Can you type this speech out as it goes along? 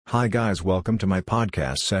Hi guys, welcome to my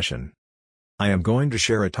podcast session. I am going to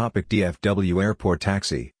share a topic: DFW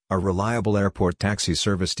AirporTaxi, a reliable airport taxi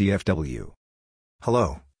service. DFW.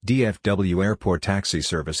 Hello, DFW AirporTaxi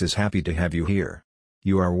service is happy to have you here.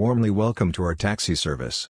 You are warmly welcome to our taxi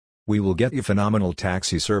service. We will get you phenomenal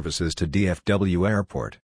taxi services to DFW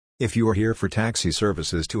Airport. If you are here for taxi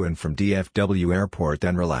services to and from DFW Airport,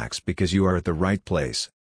 then relax because you are at the right place.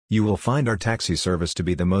 You will find our taxi service to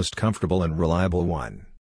be the most comfortable and reliable one.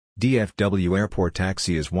 DFW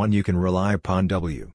AirporTaxi is one you can rely upon.